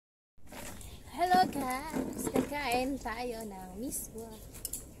guys, kakain tayo ng MISWA.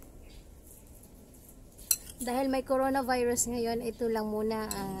 Dahil may coronavirus ngayon, ito lang muna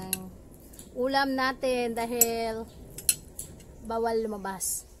ang ulam natin dahil bawal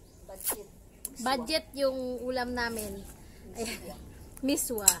lumabas. Budget yung ulam namin.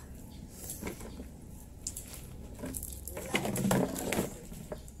 MISWA.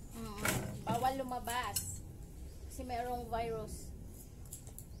 Bawal lumabas kasi mayroong virus.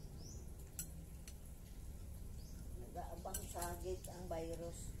 Nag-aabang sa gate ang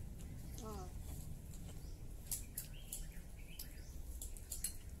virus.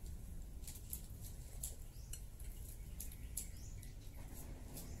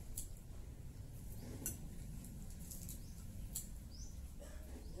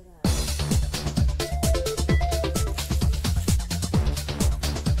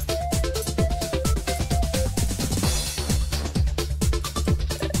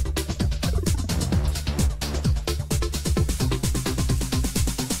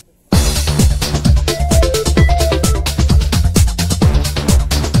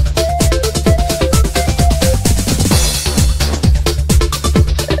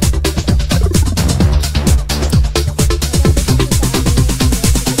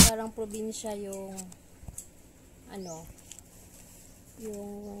 Probinsya yung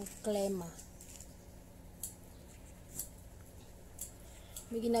yung klema.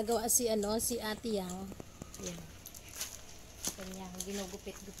 May ginagawa si Ate Yang. Ayan. Kanyang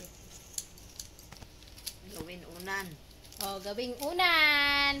ginugupit-gupit. Gawin unan. Oh, gawing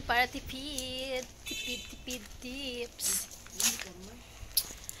unan para tipid tips.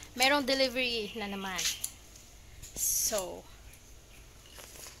 Merong delivery na naman. So,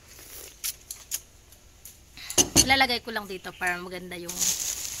 ilalagay ko lang dito para maganda yung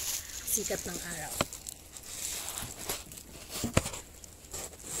sikat ng araw.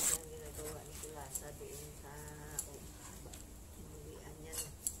 Ang ginagawa ni Kulasa doon sa umuwian niya.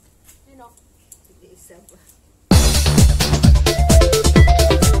 Sino? Sige, isa pa.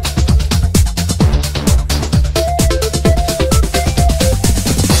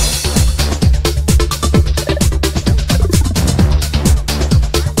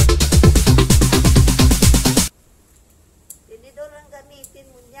 Gamitin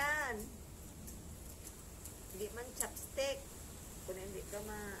mo yan. Hindi man chopstick. Kung hindi ka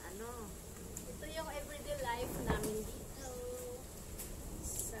Ito yung everyday life namin dito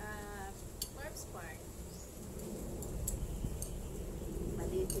sa Forbes Park.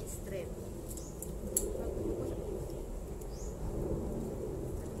 Malipit street.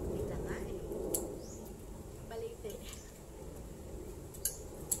 Hindi ka nga eh. Balite.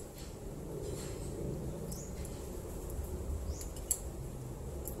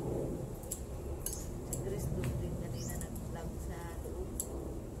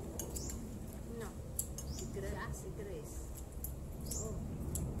 Si Grace. Oh.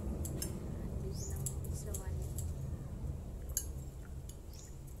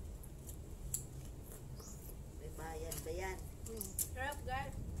 May bayad ba yan? Sarap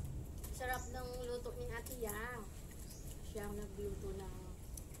guys. Sarap ng luto ni Ate Yang. Siya ang nagluto ng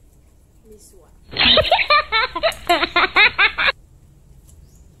MISWA.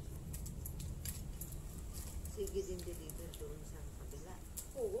 Sige din deliver doon sa kabila.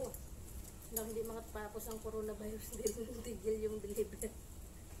 Oo. Nang hindi makatapos ang coronavirus din, tigil yung delivery.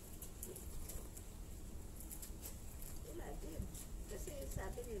 Wala din. Kasi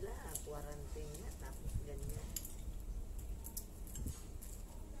sabi nila, quarantine na, tapos ganyan.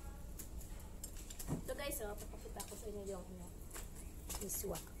 So guys, papakita ko sa inyo yung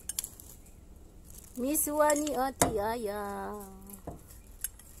MISWA. MISWA ni Ate Aya.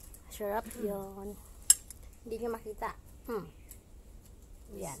 Sarap yun. Hindi nyo makita.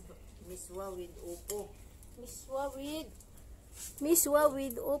 Yan. MISWA with upo. MISWA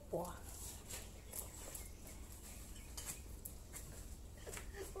with upo.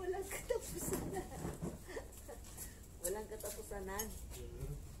 Walang katapusanan. Walang katapusanan.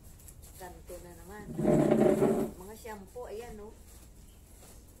 Kanto na naman. Mga shampoo, ayan o.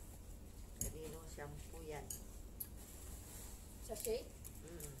 Kanino shampoo yan? Sachet?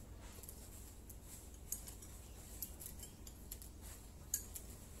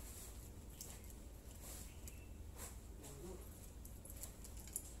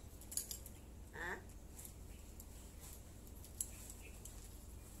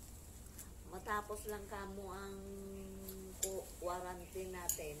 Matapos lang kamo ang quarantine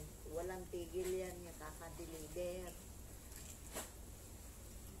natin, walang tigil yan, yung kaka-deliver.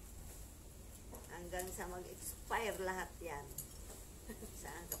 Hanggang sa mag-expire lahat yan.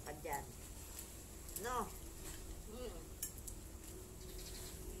 Saan ka pa dyan? No?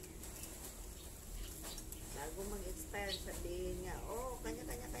 Bago mag-expire, sabihin niya, oh,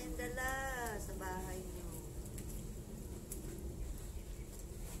 kanya-kanya kayong dala sa bahay niyo.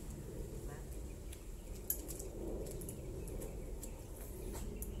 Diba?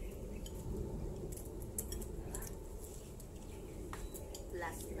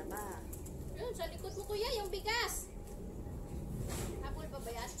 Last na ba? Yun, sa likod mo kuya, yung bigas. Apple pa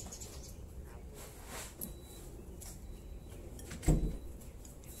ba yan?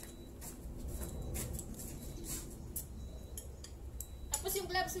 Tapos yung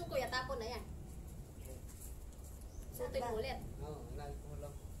gloves mo kuya, tapon na yan. Sutin mo ulit. Oo, ilalim mo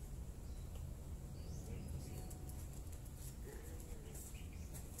lang.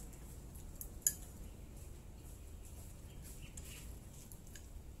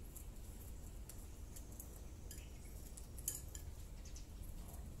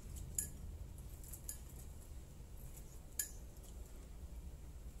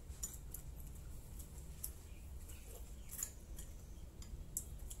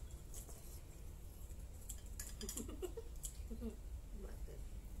 Bakit?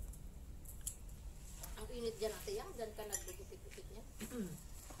 Ang init dyan ate yan, dyan ka nagdugupit-gupit niya.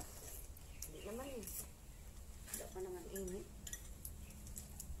 Hindi naman eh. Wala pa naman init.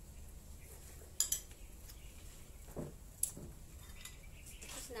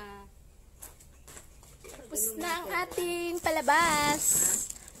 Tapos na. Tapos na ang ating palabas.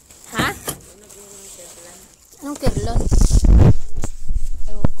 Ha? Ano ba yung taglan? Anong kirlon?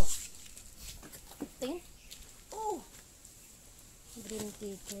 Ewan ko. Tingin? Oh! Green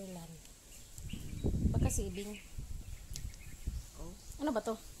tea kirlon. Baka sibing. Oh. Ano ba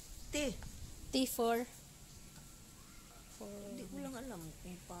to? Te! Tea for... Hindi ko lang alam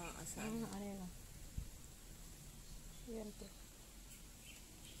kung paasaan. Ano yan? Yan to.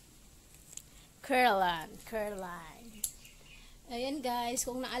 Curline. Ayan guys,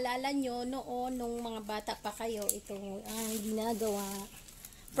 kung naalala nyo, noon, nung mga bata pa kayo, itong ginagawa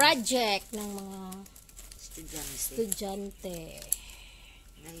project ng mga estudyante.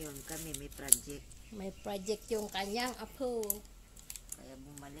 Ngayon kami may project. May project yung kanyang apo. Kaya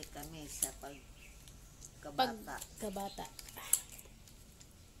bumalik kami sa Pagkabata. pagkabata.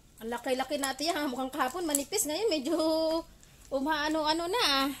 Ang laki-laki natin yan. Mukhang kahapon manipis. Ngayon medyo ano-ano na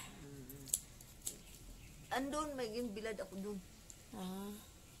ah. Andun, may bilad ako dun. Ah.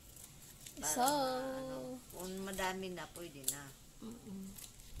 Para So, kung madami na, pwede na. mm-mm.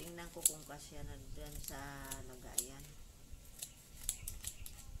 Tingnan ko kung kasya na dyan sa lagayan.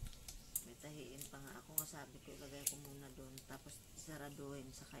 May tahiin pa nga ako. Nga sabi ko, ilagay ko muna doon. Tapos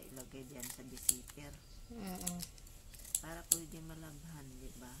saraduhin, saka ilagay dyan sa bisiter. Mm-mm. Para pwede malabhan, di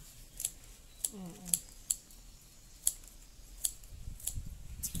ba? Mm-mm.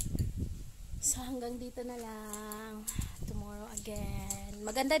 So, hanggang dito na lang. Tomorrow again.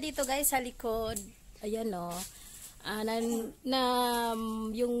 Maganda dito guys sa likod. Ayan o.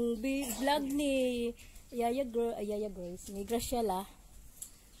 Yung vlog ni Yaya Grace, ni Graciela,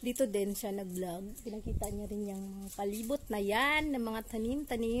 dito din siya nag-vlog. Pinakita niya rin yung palibot na yan, ng mga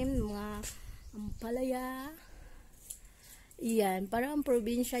tanim-tanim, mga ampalaya. Iyan, parang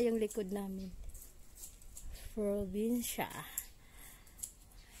probinsya yung likod namin. Probinsya.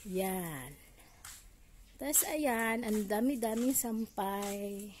 Yan. Tapos, ayan, ang dami-daming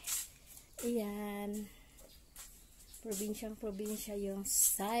sampay. Ayan. Probinsyang-probinsya yung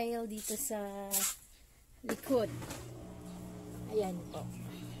style dito sa likod. Ayan po.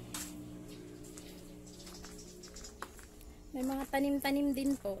 May mga tanim-tanim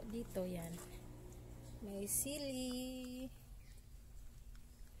din po dito, yan. May sili.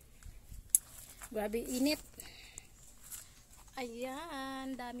 Grabe init.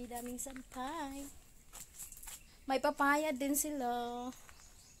 Ayan, dami-daming sampay. May papaya din sila.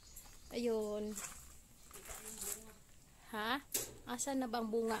 Ayun. Ha? Asan na bang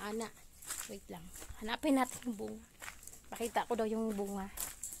bunga, ana? Wait lang. Hanapin natin yung bunga. Pakita ko daw yung bunga.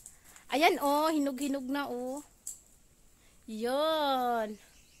 Ayan, oh. Hinog-hinog na, oh. Yan.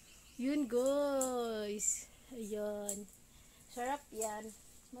 Yun, guys. Ayan. Sarap yan.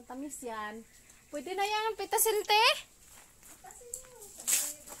 Matamis yan. Pwede na yan. Pitasin, te.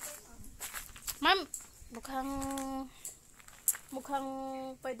 Ma'am, mukhang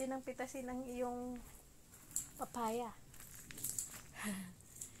pwede nang pitasin ang iyong papaya.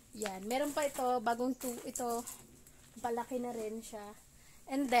 Yan. Meron pa ito. Bagong ito. Palaki na rin siya.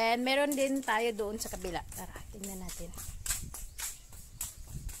 And then, meron din tayo doon sa kabila. Tara, tingnan natin.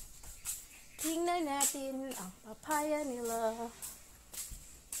 Tingnan natin ang papaya nila.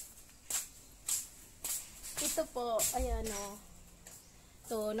 Ito po, ayan o.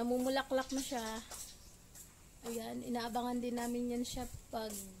 Ito, namumulaklak na siya. Ayan, inaabangan din namin yan siya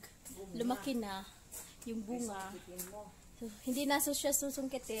pag lumaki na. yung bunga. Sungkitin mo. So, hindi na siya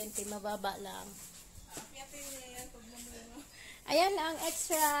susungkitin, kay mababa lang. Ayan ang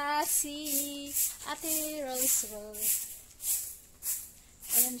extra si Ate Rose Rose.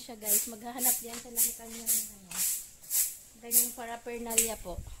 Ayan siya guys, maghahanap yan sa nakita niyo ano. Ganyang paraphernalia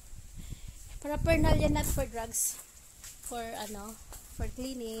po. Paraphernalia not for drugs. For ano, for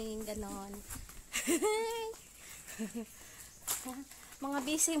cleaning, ganon. Mga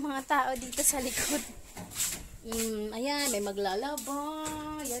busy mga tao dito sa likod. Ayan, may maglalaba.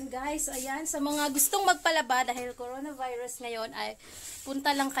 Ayan guys, ayan. Sa mga gustong magpalaba dahil coronavirus ngayon ay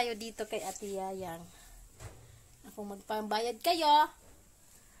punta lang kayo dito kay Ate Yayang. Kung magpambayad kayo.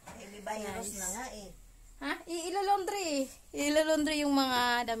 May virus na nga eh. Ha? Ilalondry. Ilalondry yung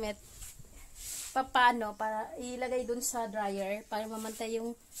mga damit. Paano? Para ilagay dun sa dryer para mamantay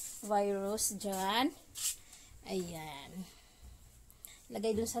yung virus dyan. Ayan.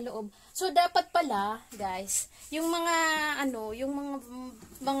 Lagay dun sa loob. So, dapat pala, guys, yung mga, ano, yung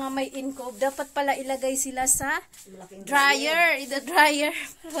mga may incope, dapat pala ilagay sila sa dryer. The dryer.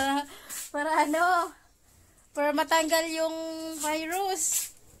 Para ano, para matanggal yung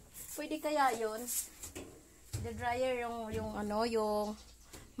virus. Pwede kaya yun? The dryer, yung ano, yung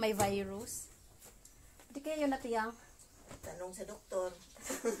may virus. Pwede kaya yun, Natiyang? Tanong sa doktor.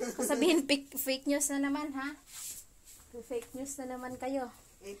 Sabihin, fake news na naman, ha? Fake news na naman kayo.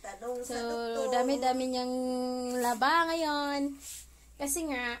 Itanong So, sa doktor. dami-dami niyang laba ngayon. Kasi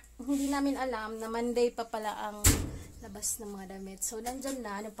nga, hindi namin alam na Monday pa pala ang labas ng mga damit. So, nandyan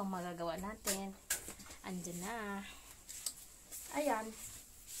na. Ano pang magagawa natin? Andyan na. Ayan.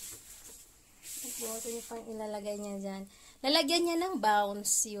 Ito yung pang ilalagay niya dyan. Lalagyan niya ng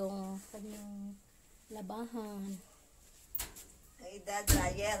bounce yung kanyang labahan. Ay,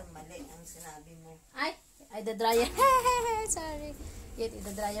 dryer. Mali ang sinabi mo. Ay, the dryer. Sorry. Yan,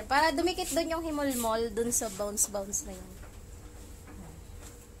 the dryer. Para dumikit doon yung himolmol doon sa bounce na yun.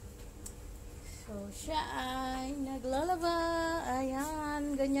 So, siya ay naglalaba.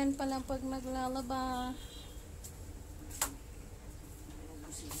 Ayan. Ganyan pa lang pag naglalaba.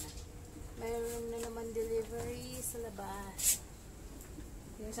 Mayroon na naman delivery sa labas.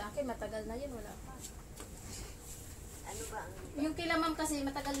 Yung sa akin, matagal na yun. Wala pa. Ano ba ang... Yung kila ma'am kasi,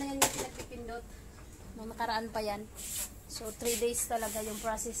 matagal na yan yung pinagpipindot. Nakaraan pa yan. So, 3 days talaga yung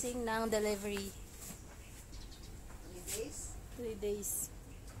processing ng delivery. 3 days? 3 days.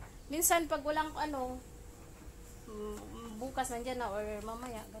 Minsan, pag walang ano, bukas nandyan na or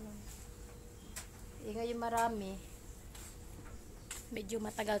mamaya, ganun. Eh, ngayon marami. Medyo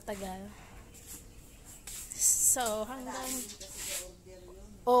matagal-tagal. So, hanggang...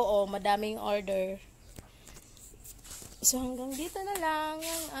 Oo, madaming order. So, hanggang dito na lang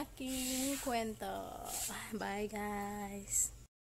ang aking kwento. Bye, guys.